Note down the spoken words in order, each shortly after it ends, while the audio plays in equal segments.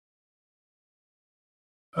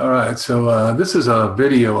All right, so this is a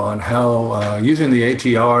video on how using the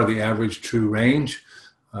ATR, the average true range.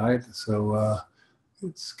 All right, so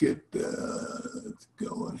let's get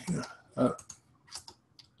going here.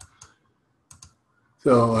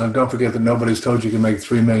 So don't forget that nobody's told you can make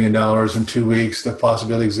 $3 million in 2 weeks. The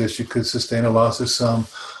possibility exists you could sustain a loss of some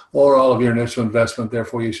or all of your initial investment.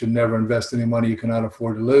 Therefore, you should never invest any money you cannot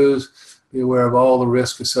afford to lose. Be aware of all the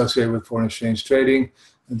risks associated with foreign exchange trading,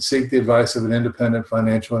 and seek the advice of an independent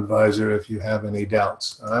financial advisor if you have any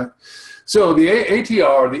doubts. All right. So the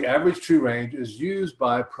ATR, the average true range, is used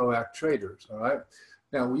by proactive traders. All right.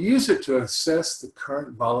 Now we use it to assess the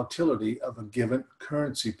current volatility of a given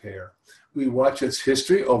currency pair. We watch its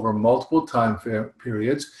history over multiple time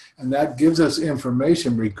periods, and that gives us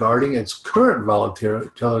information regarding its current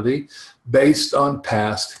volatility based on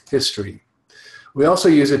past history. We also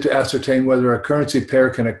use it to ascertain whether a currency pair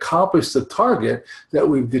can accomplish the target that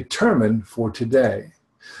we've determined for today.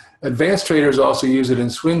 Advanced traders also use it in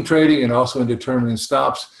swing trading and also in determining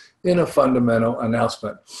stops in a fundamental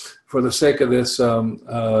announcement. For the sake of this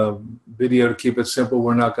video, to keep it simple,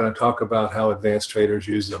 we're not going to talk about how advanced traders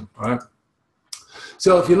use them. All right.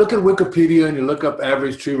 So if you look at Wikipedia and you look up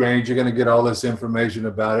average true range, you're going to get all this information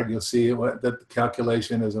about it. You'll see what the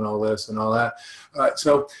calculation is and all this and all that. All right,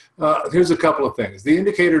 so here's a couple of things. The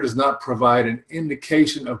indicator does not provide an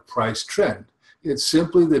indication of price trend. It's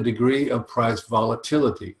simply the degree of price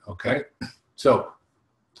volatility, okay? So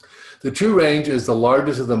the true range is the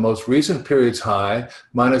largest of the most recent period's high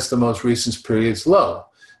minus the most recent period's low,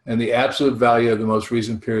 and the absolute value of the most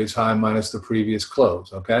recent period's high minus the previous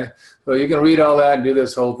close, okay? So you can read all that and do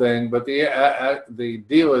this whole thing, but the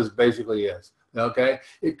deal is basically is, okay?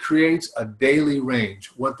 It creates a daily range,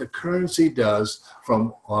 what the currency does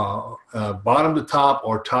from bottom to top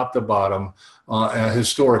or top to bottom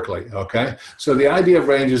historically, okay? So the idea of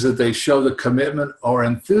range is that they show the commitment or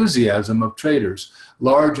enthusiasm of traders.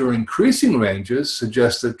 Large or increasing ranges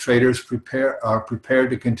suggest that traders are prepared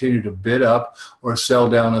to continue to bid up or sell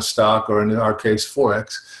down a stock, or in our case,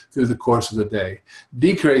 Forex, through the course of the day.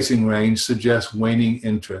 Decreasing range suggests waning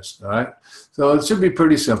interest, all right? So it should be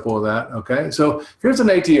pretty simple with that, okay? So here's an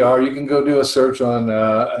ATR. You can go do a search on,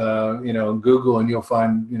 Google, and you'll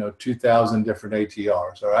find, 2,000 different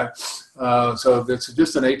ATRs, all right? So it's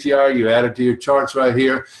just an ATR. You add it to your charts right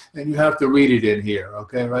here, and you have to read it in here,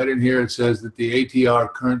 okay? Right in here it says that the ATR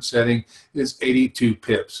current setting is 82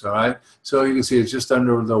 pips, all right? So you can see it's just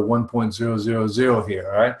under the 1.000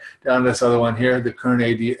 here, all right? Down this other one here, the current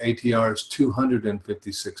ATR is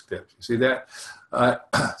 256 pips. You see that?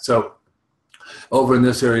 So over in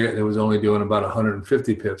this area, it was only doing about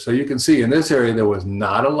 150 pips. So you can see in this area, there was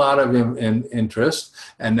not a lot of interest,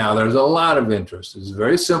 and now there's a lot of interest. It's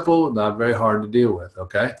very simple, not very hard to deal with,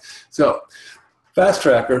 okay? So fast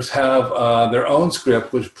trackers have their own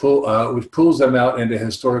script, which pulls them out into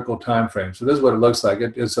historical time frames. So this is what it looks like.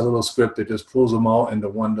 It's a little script that just pulls them all into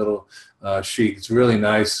one little sheet. It's really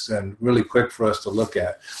nice and really quick for us to look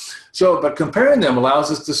at. So, but comparing them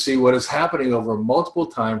allows us to see what is happening over multiple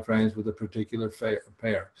time frames with a particular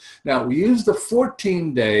pair. Now, we use the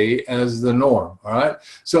 14-day as the norm, all right?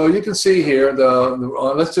 So you can see here,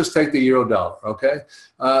 let's just take the euro dollar, okay?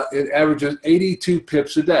 It averages 82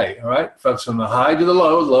 pips a day, all right? From the high to the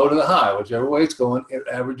low, low to the high, whichever way it's going, it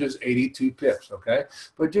averages 82 pips, okay?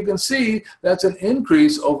 But you can see that's an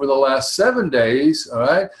increase over the last 7 days, all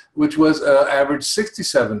right, which was averaged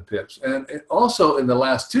 67 pips. And it also, in the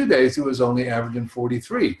last 2 days, it was only averaging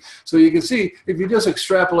 43. So you can see, if you just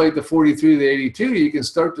extrapolate the 43 to the 82, you can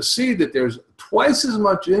start to see that there's twice as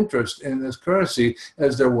much interest in this currency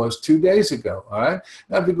as there was 2 days ago, all right?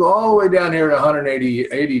 Now, if you go all the way down here to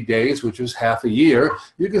 180 days, which is half a year,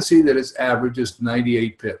 you can see that its average is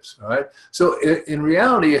 98 pips, all right? So in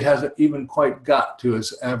reality, it hasn't even quite got to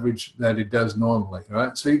its average that it does normally, all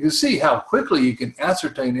right? So you can see how quickly you can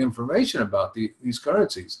ascertain information about these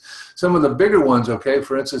currencies. Some of the bigger ones, okay,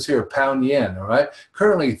 for instance here, pound yen, all right?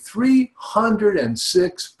 Currently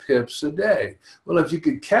 306 pips a day. Well, if you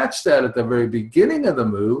could catch that at the very beginning of the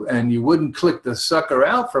move and you wouldn't click the sucker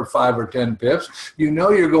out for 5 or 10 pips, you know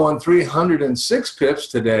you're going 306 pips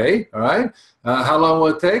today, all right? How long will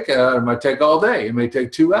it take? It might take all day. It may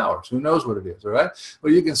take 2 hours. Who knows what it is, all right?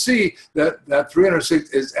 Well, you can see that 306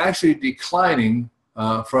 is actually declining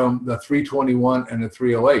from the 321 and the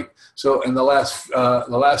 308. So in the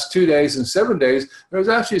last 2 days and 7 days, there's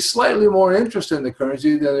actually slightly more interest in the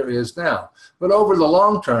currency than there is now. But over the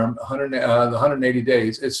long term, the 180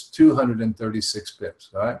 days, it's 236 pips,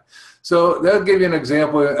 all right? So that'll give you an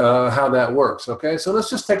example how that works, okay? So let's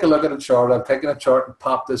just take a look at a chart. I've taken a chart and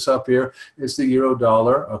popped this up here. It's the euro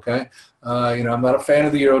dollar, okay? I'm not a fan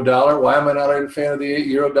of the euro dollar. Why am I not a fan of the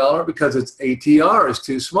euro dollar? Because its ATR is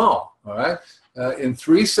too small, all right? In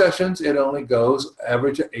 3 sessions, it only goes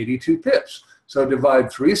average at 82 pips. So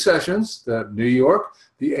divide 3 sessions, the New York,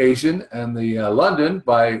 the Asian, and the London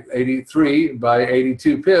by 83 by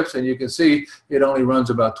 82 pips, and you can see it only runs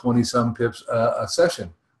about 20-some pips a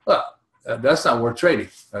session. Well, that's not worth trading,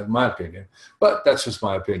 in my opinion, but that's just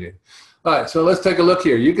my opinion. All right, so let's take a look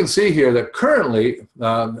here. You can see here that currently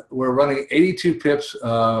we're running 82 pips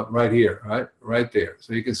right here, right there.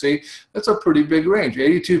 So you can see that's a pretty big range,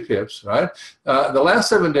 82 pips, right? The last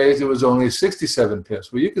 7 days, it was only 67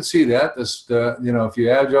 pips. Well, you can see that. If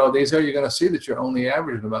you add all these here, you're going to see that you're only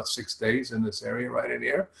averaging about 6 days in this area right in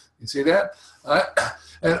here. You see that? All right.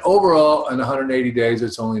 And overall, in 180 days,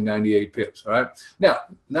 it's only 98 pips, all right? Now,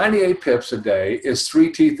 98 pips a day is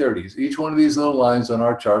 3 T30s. Each one of these little lines on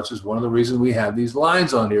our charts is one of the reasons we have these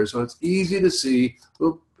lines on here. So it's easy to see.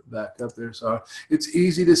 Oop, back up there, sorry. It's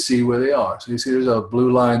easy to see where they are. So you see there's a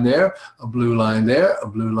blue line there, a blue line there, a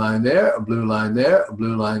blue line there, a blue line there, a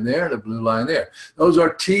blue line there, and a blue line there. Those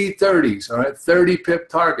are T30s, all right, 30 pip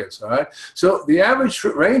targets, all right? So the average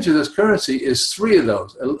range of this currency is 3 of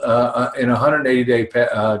those in a 180-day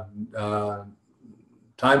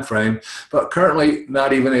time frame, but currently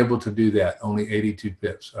not even able to do that, only 82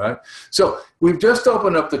 pips, all right? So we've just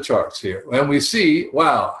opened up the charts here, and we see,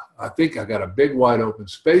 wow, I think I got a big wide open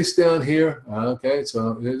space down here. Okay,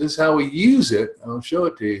 so this is how we use it. I'll show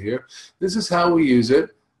it to you here. This is how we use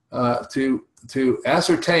it to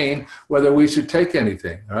ascertain whether we should take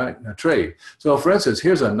anything, all right, a trade. So for instance,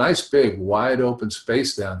 here's a nice big wide open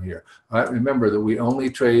space down here. All right, remember that we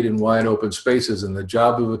only trade in wide open spaces, and the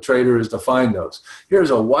job of a trader is to find those.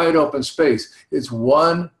 Here's a wide open space. It's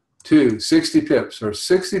 60 pips or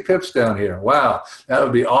 60 pips down here. Wow, that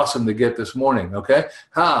would be awesome to get this morning, okay?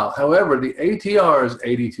 However, the ATR is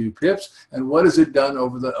 82 pips, and what has it done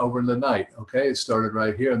over the night? Okay, it started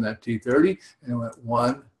right here in that T30, and it went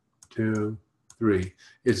 1, 2, 3.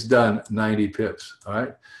 It's done 90 pips, all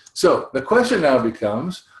right? So the question now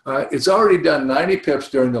becomes, it's already done 90 pips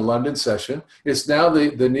during the London session. It's now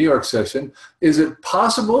the New York session. Is it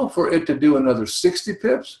possible for it to do another 60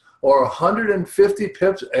 pips? Or 150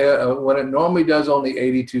 pips when it normally does only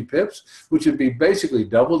 82 pips, which would be basically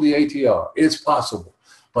double the ATR. It's possible,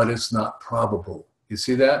 but it's not probable. You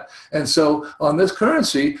see that? And so on this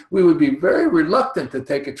currency, we would be very reluctant to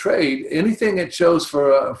take a trade. Anything that shows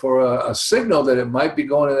for a signal that it might be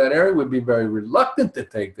going to that area, would be very reluctant to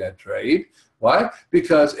take that trade. Why?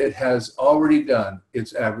 Because it has already done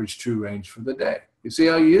its average true range for the day. You see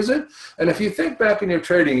how you use it? And if you think back in your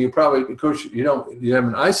trading, you probably, of course, you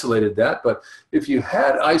haven't isolated that, but if you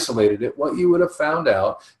had isolated it, what you would have found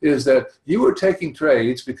out is that you were taking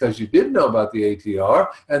trades because you didn't know about the ATR,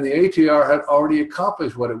 and the ATR had already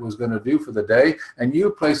accomplished what it was going to do for the day, and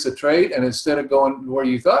you placed a trade, and instead of going where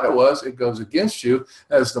you thought it was, it goes against you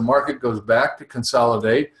as the market goes back to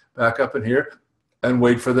consolidate, back up in here, and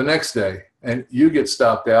wait for the next day. And you get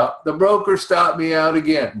stopped out. The broker stopped me out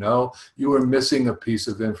again. No, you were missing a piece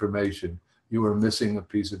of information. You were missing a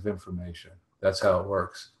piece of information. That's how it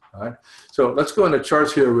works. All right. So let's go into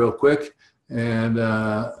charts here real quick, and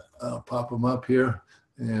I'll pop them up here.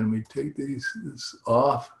 And we take this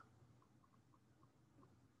off.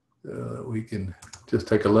 We can just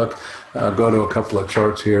take a look. Go to a couple of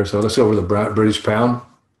charts here. So let's go over the British pound.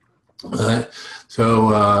 All right. So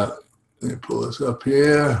let me pull this up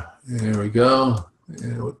here. There we go.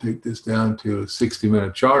 And we'll take this down to a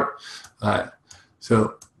 60-minute chart. All right.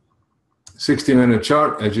 So 60-minute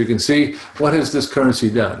chart, as you can see, what has this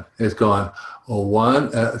currency done? It's gone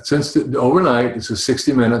since overnight. This is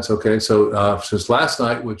 60 minutes. Okay. So since last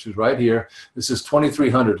night, which is right here, this is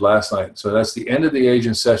 2300 last night. So that's the end of the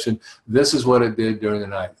Asian session. This is what it did during the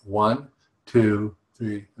night. 1, 2,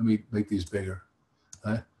 3. Let me make these bigger.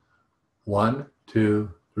 All right. 1,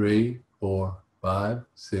 2, 3, 4, 5,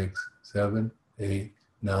 6, 7, 8,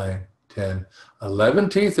 9, 10, 11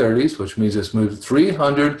 T30s, which means it's moved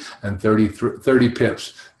 330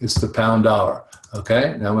 pips. It's the pound dollar.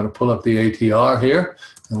 Okay, now I'm going to pull up the ATR here,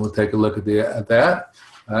 and we'll take a look at that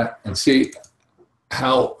and see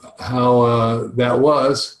how that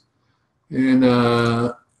was. And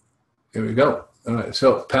here we go. All right,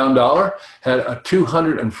 so pound dollar had a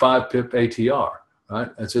 205 pip ATR. right?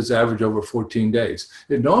 That's its average over 14 days.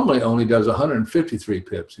 It normally only does 153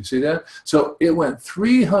 pips. You see that? So it went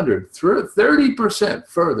 30%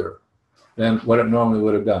 further than what it normally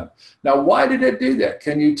would have done. Now, why did it do that?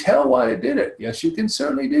 Can you tell why it did it? Yes, you can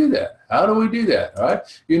certainly do that. How do we do that? All right.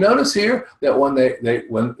 You notice here that when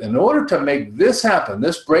in order to make this happen,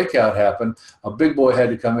 this breakout happen, a big boy had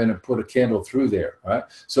to come in and put a candle through there. Right.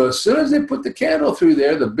 So as soon as they put the candle through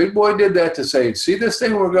there, the big boy did that to say, see this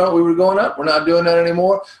thing we were going up. We're not doing that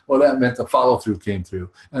anymore. Well, that meant the follow through came through,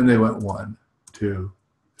 and they went 1, 2,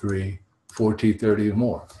 3, 4 T30 and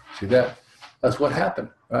more. See that? That's what happened.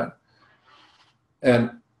 Right.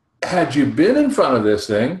 And had you been in front of this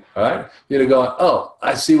thing, all right, you'd have gone, oh,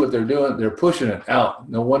 I see what they're doing. They're pushing it out.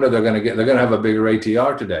 No wonder they're going to have a bigger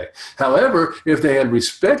ATR today. However, if they had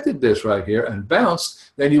respected this right here and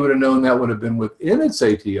bounced, then you would have known that would have been within its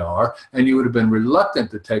ATR, and you would have been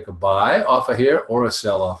reluctant to take a buy off of here or a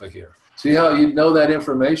sell off of here. See how you know that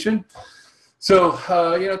information? So,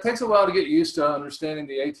 it takes a while to get used to understanding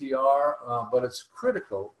the ATR, but it's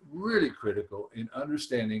critical, really critical in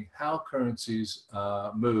understanding how currencies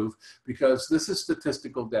move, because this is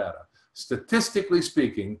statistical data. Statistically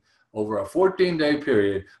speaking, over a 14-day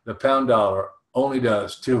period, the pound dollar only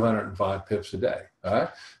does 205 pips a day. All right.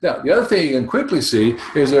 Now, the other thing you can quickly see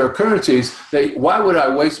is there are currencies that, why would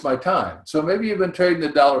I waste my time? So maybe you've been trading the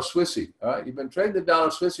dollar Swissy. All right. You've been trading the dollar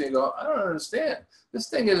Swissy and go, I don't understand. This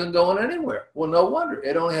thing isn't going anywhere. Well, no wonder.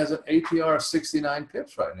 It only has an ATR of 69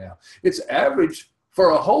 pips right now. Its average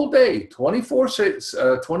for a whole day,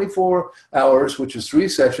 24 hours, which is 3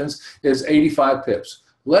 sessions, is 85 pips.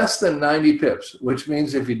 Less than 90 pips, which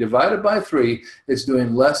means if you divide it by 3, it's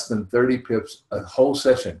doing less than 30 pips a whole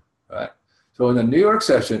session, right? So in the New York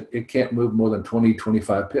session, it can't move more than 20,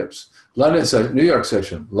 25 pips. New York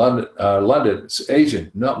session, London,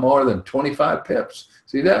 Asian, not more than 25 pips.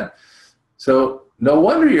 See that? So no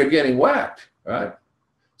wonder you're getting whacked, right?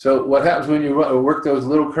 So what happens when you work those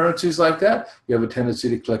little currencies like that? You have a tendency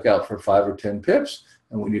to click out for 5 or 10 pips.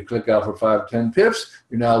 And when you click out for 5 or 10 pips,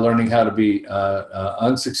 you're now learning how to be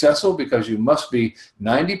unsuccessful, because you must be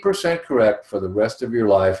 90% correct for the rest of your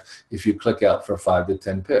life if you click out for 5 to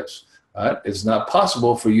 10 pips. Right? It's not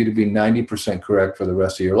possible for you to be 90% correct for the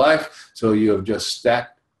rest of your life, so you have just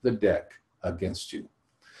stacked the deck against you.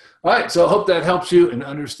 All right, so I hope that helps you in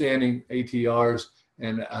understanding ATRs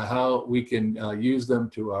and how we can use them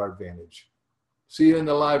to our advantage. See you in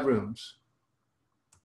the live rooms.